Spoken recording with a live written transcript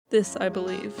This I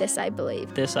believe. This I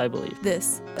believe. This I believe.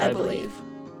 This I believe.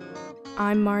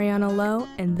 I'm Marianna Lowe,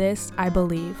 and this I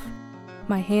believe.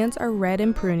 My hands are red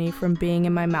and pruny from being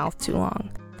in my mouth too long.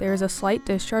 There is a slight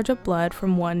discharge of blood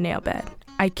from one nail bed.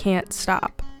 I can't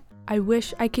stop. I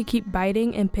wish I could keep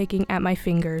biting and picking at my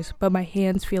fingers, but my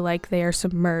hands feel like they are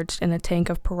submerged in a tank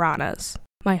of piranhas.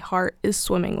 My heart is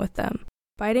swimming with them.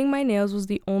 Biting my nails was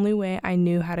the only way I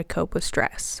knew how to cope with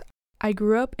stress. I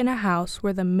grew up in a house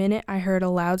where the minute I heard a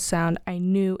loud sound, I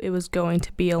knew it was going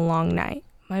to be a long night.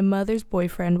 My mother's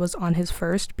boyfriend was on his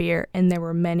first beer, and there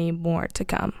were many more to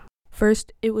come.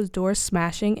 First, it was doors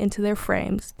smashing into their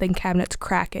frames, then cabinets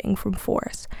cracking from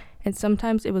force, and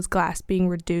sometimes it was glass being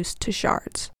reduced to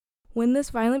shards. When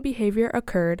this violent behavior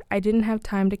occurred, I didn't have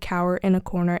time to cower in a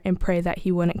corner and pray that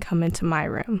he wouldn't come into my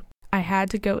room. I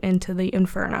had to go into the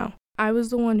inferno. I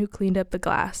was the one who cleaned up the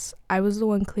glass. I was the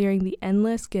one clearing the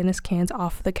endless Guinness cans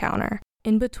off the counter.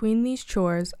 In between these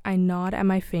chores, I gnawed at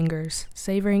my fingers,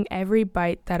 savoring every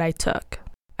bite that I took.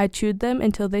 I chewed them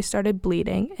until they started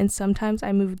bleeding, and sometimes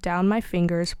I moved down my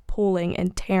fingers, pulling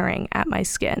and tearing at my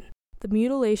skin. The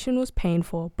mutilation was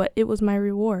painful, but it was my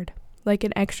reward. Like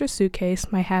an extra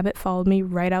suitcase, my habit followed me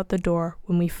right out the door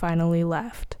when we finally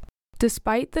left.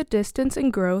 Despite the distance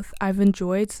and growth I've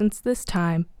enjoyed since this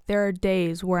time, there are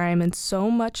days where I am in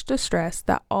so much distress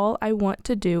that all I want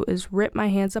to do is rip my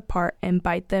hands apart and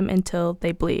bite them until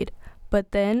they bleed.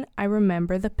 But then I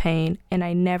remember the pain, and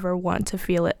I never want to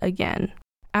feel it again.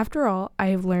 After all, I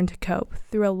have learned to cope,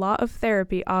 through a lot of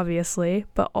therapy obviously,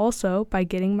 but also by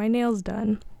getting my nails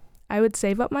done. I would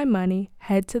save up my money,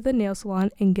 head to the nail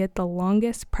salon, and get the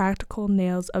longest practical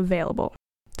nails available.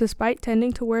 Despite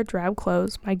tending to wear drab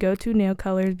clothes, my go-to nail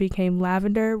colors became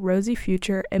lavender, rosy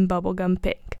fuchsia, and bubblegum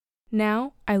pink.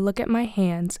 Now, I look at my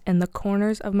hands and the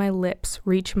corners of my lips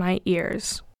reach my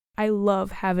ears. I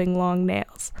love having long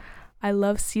nails. I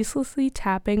love ceaselessly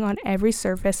tapping on every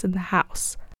surface in the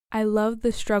house. I love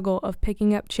the struggle of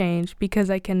picking up change because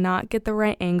I cannot get the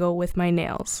right angle with my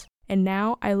nails. And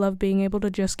now I love being able to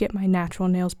just get my natural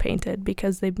nails painted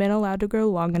because they've been allowed to grow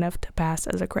long enough to pass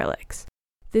as acrylics.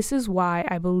 This is why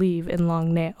I believe in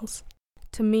long nails.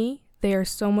 To me, they are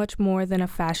so much more than a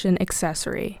fashion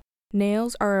accessory.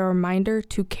 Nails are a reminder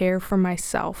to care for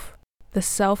myself, the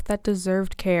self that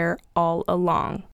deserved care all along.